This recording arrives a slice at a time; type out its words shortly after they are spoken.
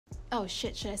Oh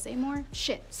shit, should I say more?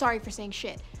 Shit, sorry for saying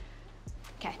shit.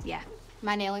 Okay, yeah. Am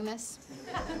I nailing this?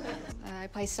 I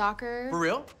play soccer. For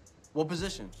real? What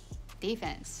position?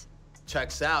 Defense.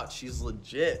 Checks out, she's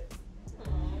legit.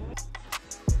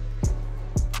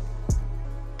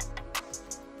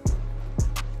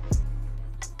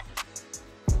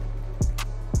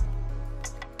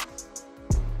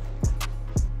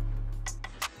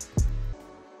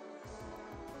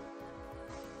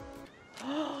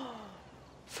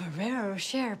 Ferrero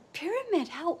Rocher pyramid,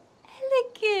 how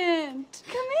elegant.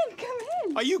 Come in, come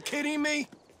in. Are you kidding me?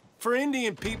 For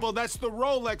Indian people, that's the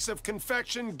Rolex of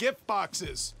confection gift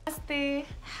boxes. Namaste.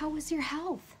 How is your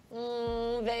health?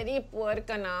 Very poor,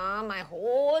 Kana. My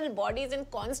whole body is in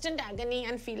constant agony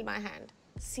and feel my hand.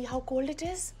 See how cold it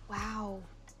is? Wow.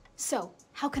 So,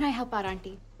 how can I help out,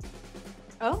 Auntie?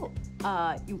 Oh,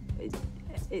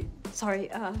 sorry,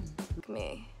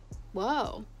 me.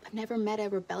 Whoa, I've never met a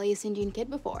rebellious Indian kid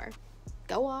before.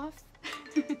 Go off.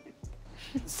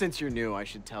 Since you're new, I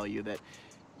should tell you that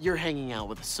you're hanging out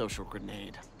with a social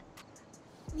grenade.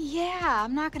 Yeah,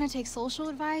 I'm not gonna take social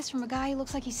advice from a guy who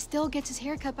looks like he still gets his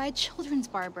hair cut by a children's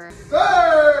barber.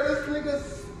 Sir, this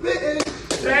nigga's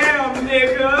spitting. Damn,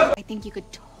 nigga! I think you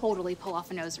could totally pull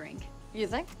off a nose ring. You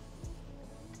think?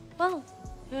 Well,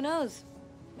 who knows?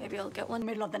 Maybe I'll get one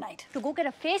middle of the night. To go get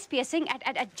a face piercing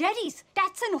at Jerry's.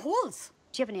 That's in holes.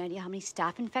 Do you have any idea how many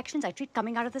staph infections I treat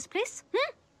coming out of this place?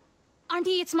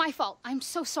 Auntie, it's my fault. I'm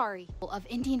so sorry. Of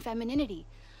Indian femininity.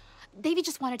 Davy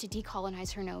just wanted to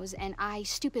decolonize her nose, and I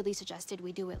stupidly suggested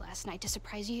we do it last night to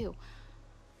surprise you.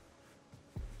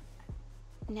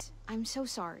 I'm so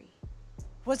sorry.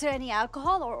 Was there any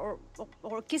alcohol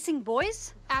or kissing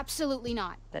boys? Absolutely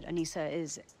not. That Aneesa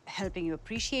is helping you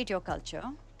appreciate your culture.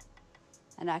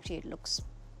 And actually, it looks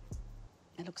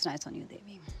nice on you,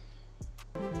 Devi.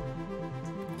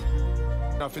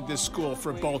 Enough at this school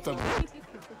for both of them.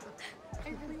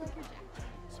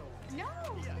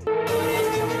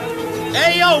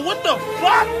 Hey, yo, what the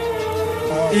fuck?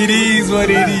 It is what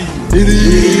it is. It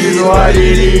is what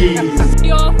it is.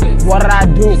 The office. What I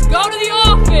do? Let's go to the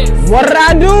office. What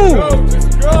I do?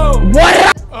 Let's go. What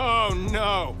I... Oh,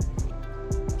 no.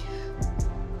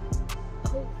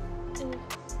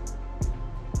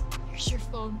 Here's your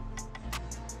phone.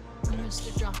 I must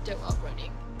have dropped it while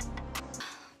running.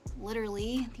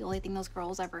 Literally, the only thing those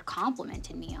girls ever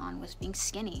complimented me on was being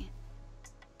skinny.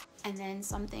 And then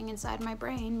something inside my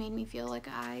brain made me feel like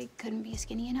I couldn't be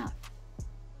skinny enough.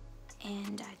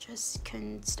 And I just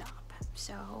couldn't stop.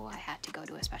 So I had to go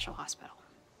to a special hospital.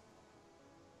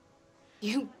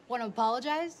 You want to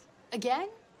apologize? Again?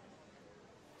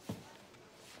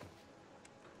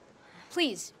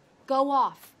 Please, go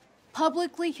off.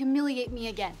 Publicly humiliate me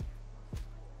again.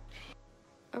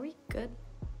 Are we good?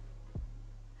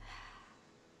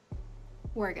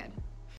 We're good.